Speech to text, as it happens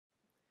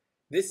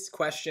This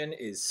question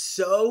is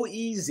so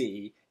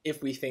easy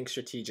if we think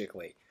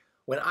strategically.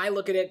 When I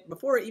look at it,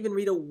 before I even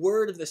read a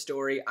word of the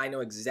story, I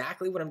know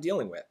exactly what I'm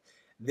dealing with.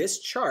 This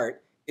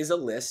chart is a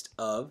list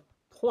of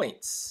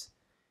points.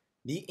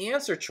 The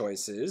answer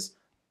choices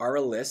are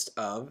a list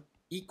of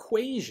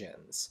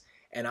equations.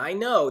 And I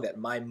know that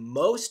my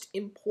most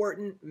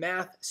important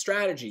math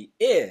strategy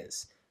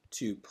is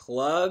to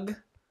plug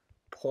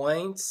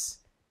points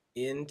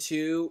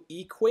into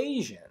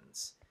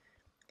equations.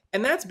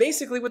 And that's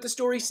basically what the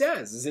story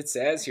says, is it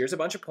says, here's a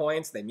bunch of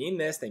points, they mean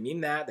this, they mean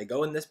that, they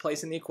go in this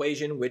place in the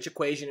equation, which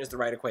equation is the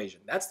right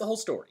equation? That's the whole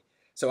story.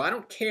 So I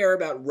don't care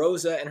about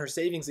Rosa and her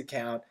savings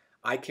account,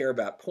 I care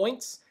about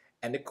points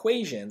and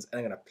equations, and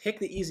I'm going to pick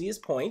the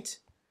easiest point,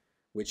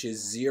 which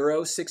is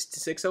 0, 6 to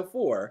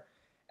 604,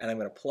 and I'm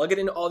going to plug it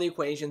into all the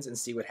equations and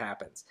see what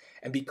happens.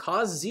 And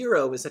because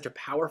 0 is such a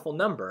powerful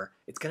number,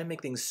 it's going to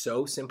make things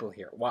so simple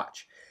here.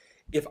 Watch.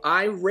 If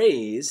I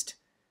raised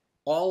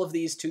all of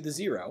these to the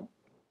 0,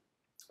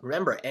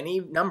 remember,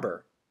 any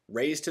number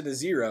raised to the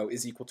 0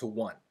 is equal to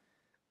 1.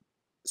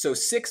 So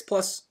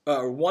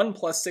 1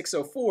 plus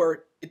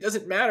 604, it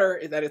doesn't matter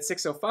that it's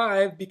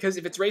 605 because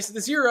if it's raised to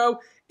the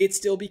 0, it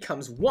still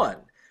becomes 1.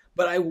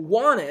 But I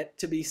want it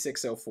to be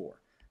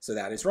 604, so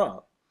that is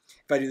wrong.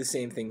 If I do the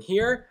same thing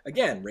here,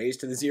 again,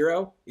 raised to the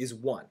 0 is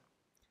 1.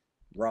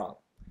 Wrong.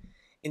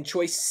 In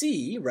choice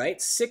C,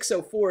 right,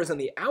 604 is on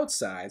the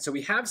outside, so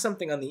we have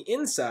something on the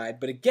inside,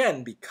 but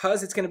again,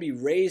 because it's going to be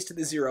raised to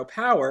the 0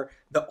 power,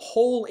 the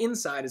whole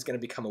inside is going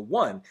to become a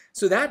 1.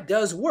 So that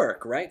does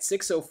work, right?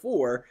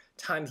 604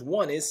 times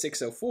 1 is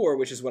 604,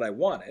 which is what I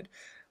wanted.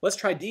 Let's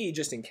try D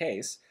just in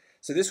case.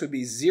 So this would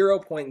be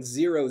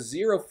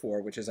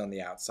 0.004, which is on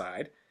the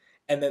outside.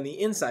 And then the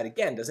inside,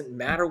 again, doesn't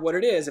matter what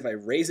it is. If I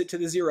raise it to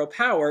the 0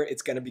 power,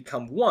 it's going to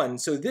become 1.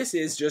 So this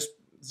is just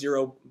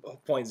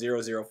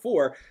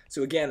 0.004.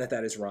 So again,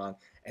 that is wrong,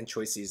 and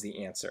choice C is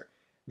the answer.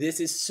 This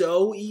is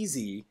so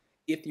easy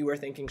if you are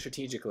thinking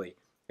strategically.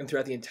 And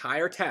throughout the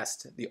entire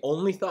test, the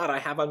only thought I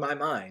have on my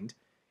mind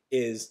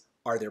is,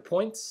 are there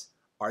points?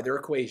 Are there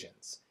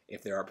equations?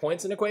 If there are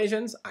points and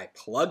equations, I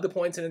plug the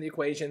points into the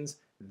equations.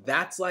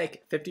 That's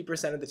like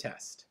 50% of the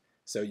test.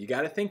 So you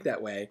got to think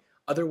that way.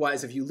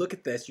 Otherwise, if you look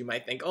at this, you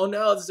might think, oh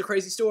no, this is a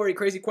crazy story,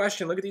 crazy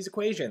question. Look at these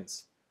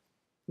equations.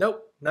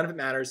 Nope, none of it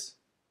matters.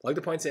 Plug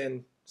the points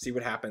in, see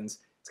what happens.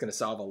 It's going to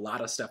solve a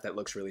lot of stuff that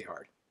looks really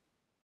hard.